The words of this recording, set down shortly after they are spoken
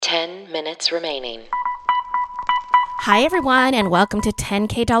10 minutes remaining. Hi, everyone, and welcome to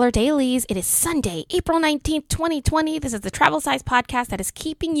 $10K Dailies. It is Sunday, April 19th, 2020. This is the travel size podcast that is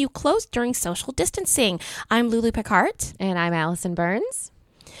keeping you close during social distancing. I'm Lulu Picard. And I'm Allison Burns.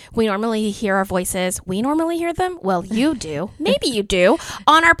 We normally hear our voices. We normally hear them. Well, you do. Maybe you do.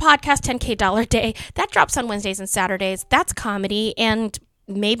 On our podcast, $10K Day. That drops on Wednesdays and Saturdays. That's comedy and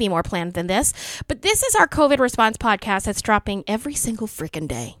maybe more planned than this. But this is our COVID response podcast that's dropping every single freaking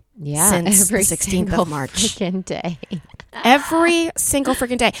day. Yeah, since every the 16th of March. Freaking day. Every single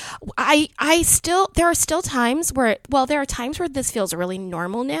freaking day. There are still times where, there are times where this feels really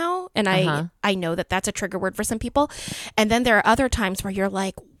normal now. And I know that that's a trigger word for some people. And then there are other times where you're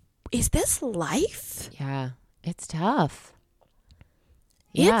like, is this life? Yeah, it's tough.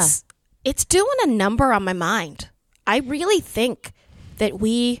 It's doing a number on my mind. I really think that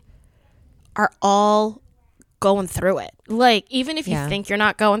we are all going through it. Like, even if you think you're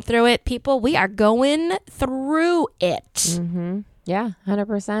not going through it, people, we are going through it. Mm-hmm. Yeah,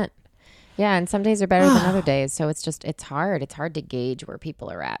 100%. Yeah, and some days are better than other days. So it's hard. It's hard to gauge where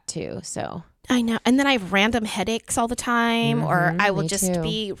people are at too. So I know. And then I have random headaches all the time, or I will just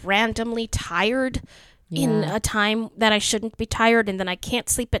be randomly tired in a time that I shouldn't be tired, and then I can't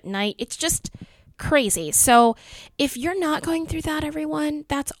sleep at night. It's just crazy. So if you're not going through that, everyone,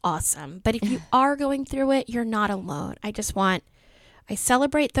 that's awesome. But if you are going through it, you're not alone. I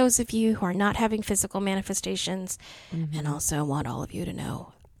celebrate those of you who are not having physical manifestations, and also want all of you to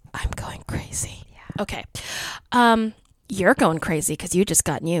know I'm going crazy. Yeah. Okay. You're going crazy because you just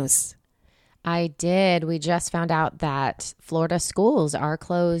got news. I did. We just found out that Florida schools are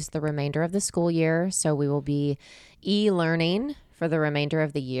closed the remainder of the school year. So we will be e-learning for the remainder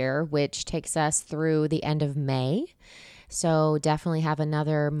of the year, which takes us through the end of May. So definitely have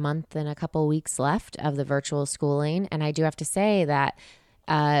another month and a couple weeks left of the virtual schooling. And I do have to say that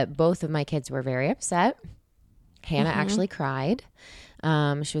both of my kids were very upset. Hannah actually cried.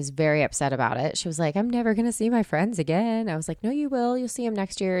 She was very upset about it. She was like, I'm never going to see my friends again. I was like, no, you will. You'll see them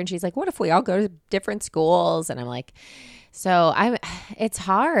next year. And she's like, what if we all go to different schools? And I'm like, it's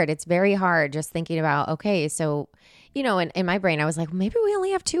hard. It's very hard just thinking about, okay, so in my brain, I was like, maybe we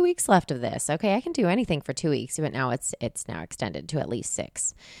only have 2 weeks left of this. Okay, I can do anything for 2 weeks, but now it's now extended to at least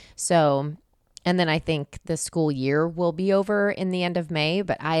 6. So, and then I think the school year will be over in the end of May.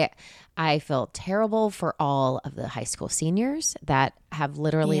 But I feel terrible for all of the high school seniors that have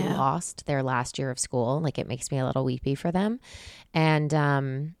literally lost their last year of school. Like, it makes me a little weepy for them. And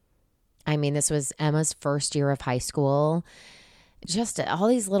I mean, this was Emma's first year of high school. Just all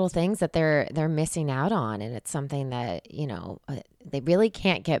these little things that they're missing out on. And it's something that, they really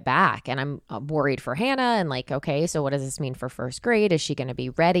can't get back. And I'm worried for Hannah and like, okay, so what does this mean for first grade? Is she going to be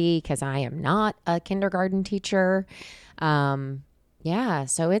ready? Because I am not a kindergarten teacher. So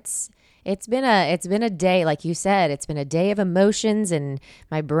it's been a day, like you said, it's been a day of emotions and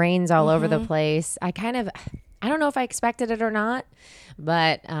my brain's all over the place. I don't know if I expected it or not,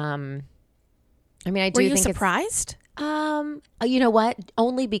 but I do think Were you surprised? You know what?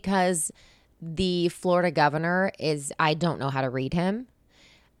 Only because the Florida governor I don't know how to read him.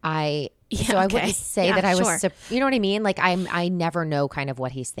 I wouldn't say that I was, you know what I mean? Like I never know kind of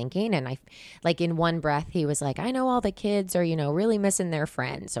what he's thinking. And in one breath, he was like, I know all the kids are, really missing their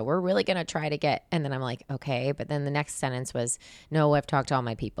friends. So we're really going to try to get, and then I'm like, okay. But then the next sentence was, no, I've talked to all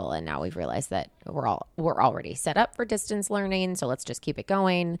my people. And now we've realized that we're already set up for distance learning. So let's just keep it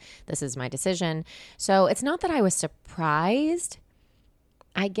going. This is my decision. So it's not that I was surprised.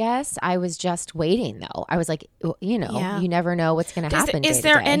 I guess I was just waiting though. I was like, you never know what's going to happen. Is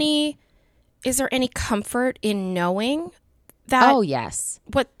there any comfort in knowing that? Oh, yes.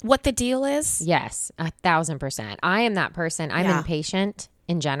 What the deal is? Yes, 1,000%. I am that person. I'm impatient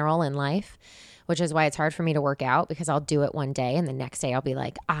in general in life, which is why it's hard for me to work out because I'll do it one day and the next day I'll be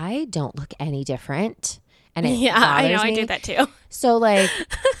like, I don't look any different. And it I know. me. I do that too. So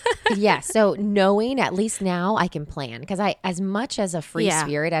so knowing at least now I can plan because as much as a free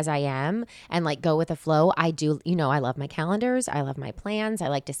spirit as I am and like go with the flow, I do, I love my calendars. I love my plans. I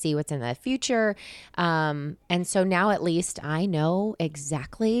like to see what's in the future. And so now at least I know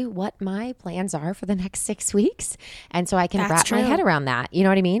exactly what my plans are for the next 6 weeks. And so I can wrap my head around that. You know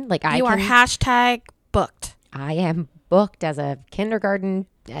what I mean? Like you are #booked. I am booked as a kindergarten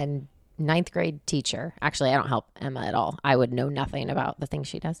and 9th grade teacher. Actually, I don't help Emma at all. I would know nothing about the things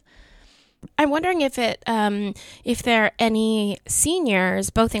she does. I'm wondering if there are any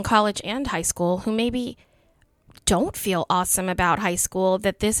seniors, both in college and high school, who maybe don't feel awesome about high school,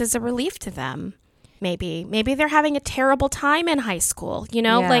 that this is a relief to them. Maybe they're having a terrible time in high school.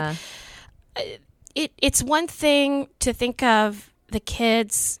 Like it's one thing to think of the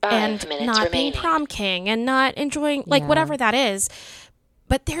kids and not being prom king and not enjoying like whatever that is.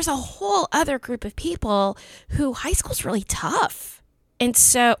 But there's a whole other group of people who high school's really tough. And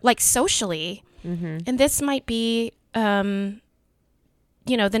so like socially, and this might be,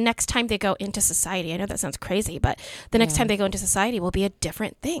 you know, the next time they go into society, I know that sounds crazy, but the next time they go into society will be a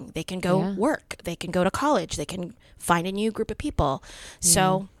different thing. They can go work. They can go to college. They can find a new group of people.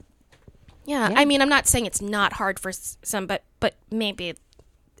 So, I mean, I'm not saying it's not hard for some, but maybe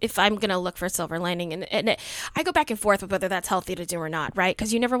if I'm going to look for a silver lining, and I go back and forth with whether that's healthy to do or not, right?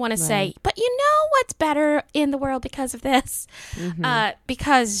 Because you never want to say, but you know what's better in the world because of this?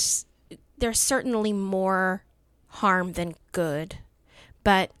 Because there's certainly more harm than good.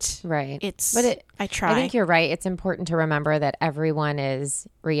 But I try. I think you're right. It's important to remember that everyone is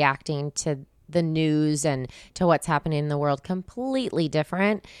reacting to the news and to what's happening in the world completely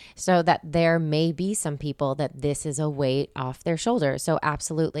different, so that there may be some people that this is a weight off their shoulders. So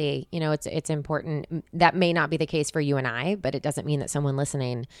absolutely, you know, it's important. That may not be the case for you and I, but it doesn't mean that someone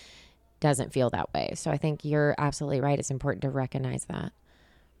listening doesn't feel that way. So I think you're absolutely right. It's important to recognize that.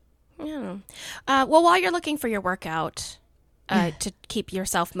 Yeah. Well, while you're looking for your workout, to keep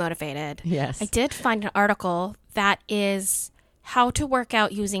yourself motivated. Yes. I did find an article that is how to work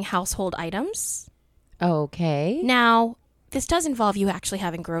out using household items. Okay. Now, this does involve you actually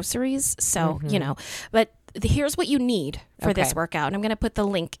having groceries. So, you know, but here's what you need for this workout. And I'm going to put the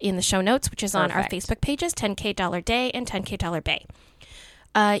link in the show notes, which is on our Facebook pages, 10K Dollar Day and 10K Dollar Bay.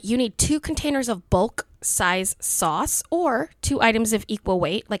 You need 2 containers of bulk size sauce or 2 items of equal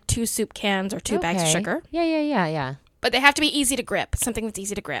weight, like 2 soup cans or 2 bags of sugar. Yeah. But they have to be easy to grip, something that's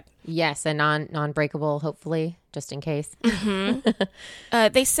easy to grip. Yes, and non-breakable, hopefully, just in case.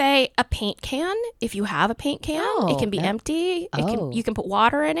 They say a paint can, if you have a paint can. It can be empty. You can put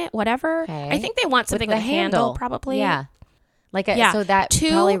water in it, whatever. Okay. I think they want something with a handle, probably. Yeah. So that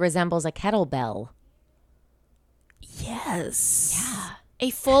probably resembles a kettlebell. Yes. Yeah. A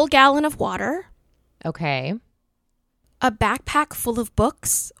full gallon of water. Okay. A backpack full of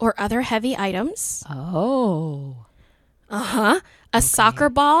books or other heavy items. Oh. A soccer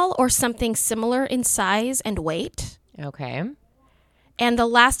ball or something similar in size and weight. Okay. And the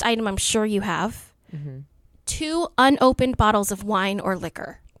last item I'm sure you have, 2 unopened bottles of wine or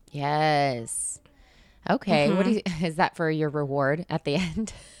liquor. Yes. Okay. What is that for your reward at the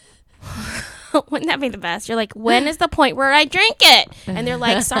end? Wouldn't that be the best? You're like, when is the point where I drink it? And they're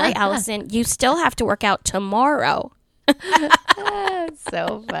like, sorry, Allison, you still have to work out tomorrow.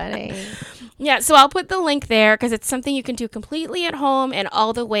 So funny. Yeah, so I'll put the link there because it's something you can do completely at home, and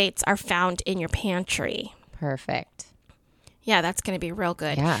all the weights are found in your pantry. Perfect. Yeah, that's going to be real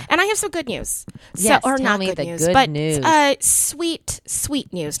good. Yeah. And I have some good news. Yes, or tell not me good the news, good but news.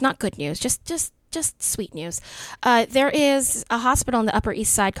 Sweet news, not good news. Just sweet news. There is a hospital on the Upper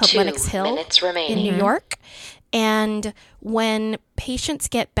East Side called Lenox Hill in New York, and when patients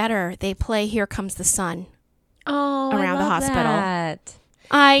get better, they play "Here Comes the Sun." Around the hospital. That.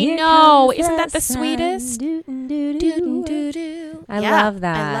 I Here know. Isn't that that the sweetest? I love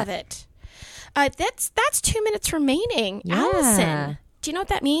that. I love it. That's 2 minutes remaining. Yeah. Allison, do you know what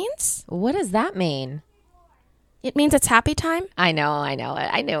that means? What does that mean? It means it's happy time. I know. I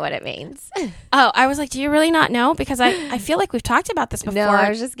know what it means. Oh, I was like, do you really not know? Because I feel like we've talked about this before. No, I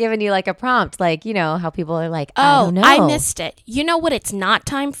was just giving you like a prompt. Like, you know, how people are like, I don't know. I missed it. You know what it's not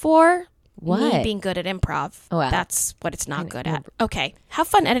time for? What? Me being good at improv. Well, that's what it's not good at. Okay. Have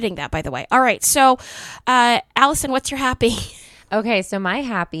fun editing that, by the way. All right. So, Allison, what's your happy? Okay. So my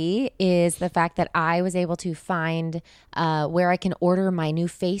happy is the fact that I was able to find where I can order my new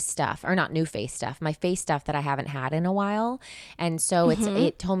face stuff, or not new face stuff, my face stuff that I haven't had in a while. And so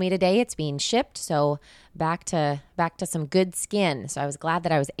it told me today it's being shipped. So back to some good skin. So I was glad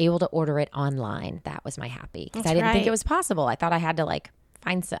that I was able to order it online. That was my happy, because I didn't think it was possible. I thought I had to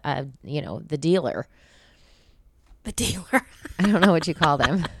find, the dealer. The dealer. I don't know what you call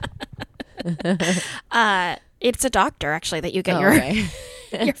them. It's a doctor, actually, that you get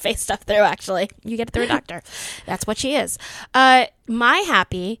your face stuff through, actually. You get it through a doctor. That's what she is. My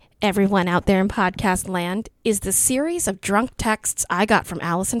happy, everyone out there in podcast land, is the series of drunk texts I got from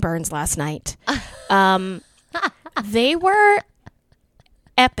Allison Burns last night. They were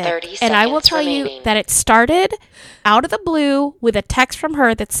epic. And I will tell you that it started out of the blue with a text from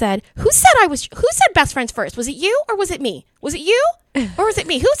her that said, who said best friends first? Was it you or was it me? Was it you or was it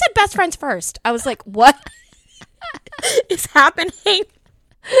me? Who said best friends first? I was like, what is happening?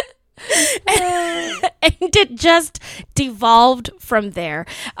 And it just devolved from there.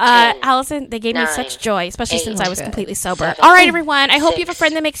 Allison, they gave me such joy, especially since I was completely sober. All right, everyone. I hope you have a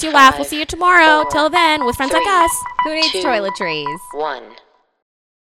friend that makes you laugh. We'll see you tomorrow. Till then, with friends like us. Who needs toiletries? 1.